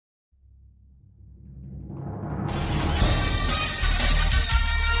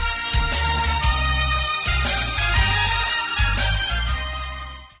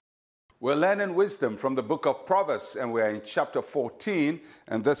We're learning wisdom from the book of Proverbs, and we're in chapter 14,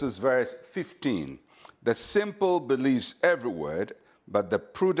 and this is verse 15. The simple believes every word, but the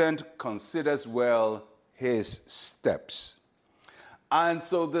prudent considers well his steps. And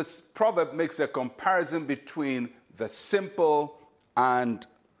so this proverb makes a comparison between the simple and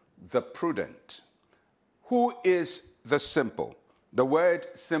the prudent. Who is the simple? The word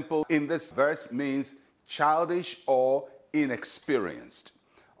simple in this verse means childish or inexperienced,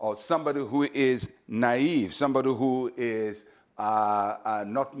 or somebody who is naive, somebody who is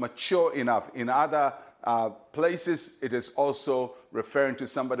not mature enough. In other places, it is also referring to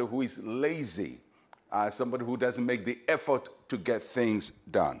somebody who is lazy, somebody who doesn't make the effort to get things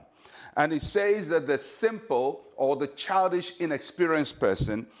done. And it says that the simple or the childish, inexperienced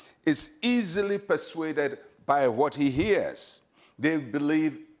person is easily persuaded by what he hears. They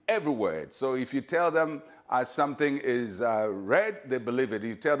believe every word. So if you tell them something is red, they believe it.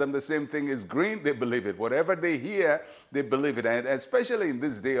 You tell them the same thing is green, they believe it. Whatever they hear, they believe it. And especially in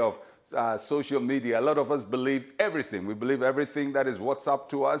this day of social media, a lot of us believe everything. We believe everything that is WhatsApp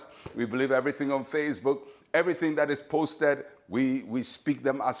to us. We believe everything on Facebook. Everything that is posted, we speak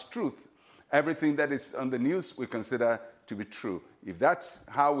them as truth. Everything that is on the news, we consider to be true. If that's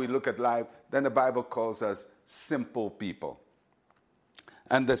how we look at life, then the Bible calls us simple people.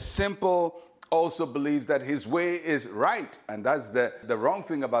 And the simple also believes that his way is right. And that's the wrong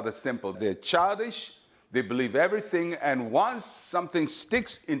thing about the simple. They're childish, they believe everything, and once something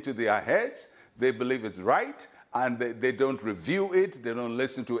sticks into their heads, they believe it's right, and they don't review it, they don't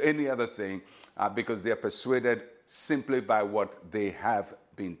listen to any other thing, because they're persuaded simply by what they have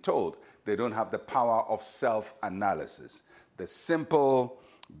been told. They don't have the power of self-analysis. The simple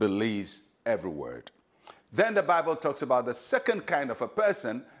believes every word. Then the Bible talks about the second kind of a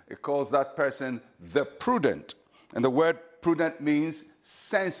person. It calls that person the prudent. And the word prudent means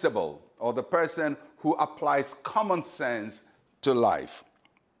sensible, or the person who applies common sense to life,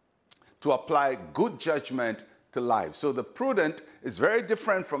 to apply good judgment to life. So the prudent is very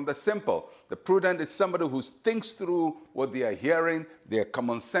different from the simple. The prudent is somebody who thinks through what they are hearing. They are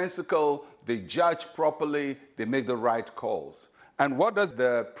commonsensical. They judge properly. They make the right calls. And what does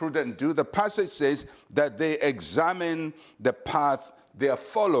the prudent do? The passage says that they examine the path they are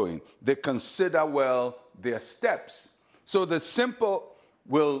following. They consider well their steps. So the simple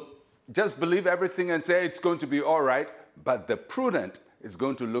will just believe everything and say it's going to be all right, but the prudent is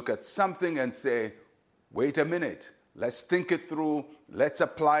going to look at something and say, wait a minute, let's think it through, let's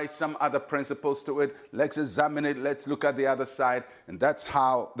apply some other principles to it, let's examine it, let's look at the other side, and that's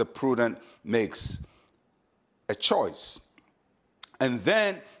how the prudent makes a choice. And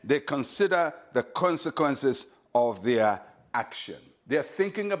then they consider the consequences of their action. They're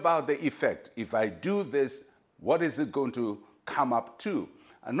thinking about the effect. If I do this, what is it going to come up to?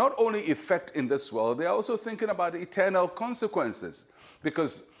 And not only effect in this world, they're also thinking about eternal consequences.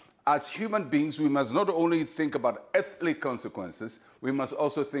 Because as human beings, we must not only think about earthly consequences, we must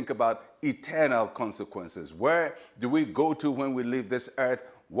also think about eternal consequences. Where do we go to when we leave this earth?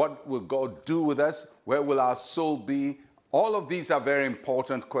 What will God do with us? Where will our soul be? All of these are very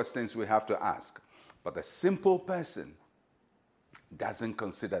important questions we have to ask. But the simple person doesn't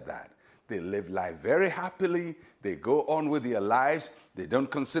consider that. They live life very happily. They go on with their lives. They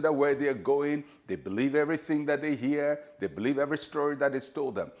don't consider where they're going. They believe everything that they hear. They believe every story that is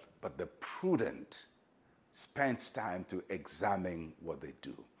told them. But the prudent spends time to examine what they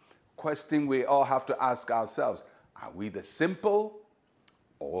do. Question we all have to ask ourselves, are we the simple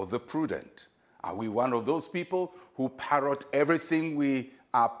or the prudent? Are we one of those people who parrot everything we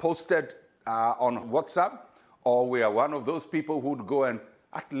posted on WhatsApp? Or we are one of those people who would go and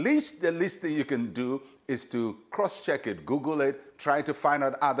at least the least thing you can do is to cross-check it, Google it, try to find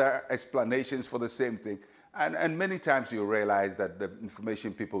out other explanations for the same thing. And many times you realize that the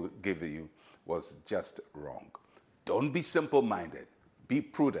information people give you was just wrong. Don't be simple-minded. Be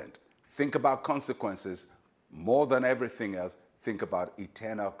prudent. Think about consequences. More than everything else, think about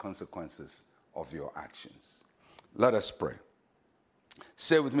eternal consequences of your actions. Let us pray.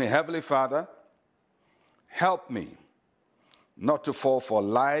 Say with me, Heavenly Father, help me not to fall for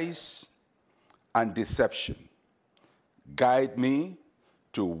lies and deception. Guide me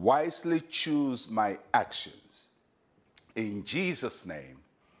to wisely choose my actions. In Jesus' name,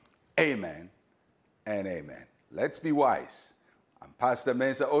 amen and amen. Let's be wise. I'm Pastor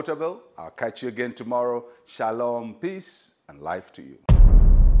Mensa Otabil. I'll catch you again tomorrow. Shalom, peace, and life to you.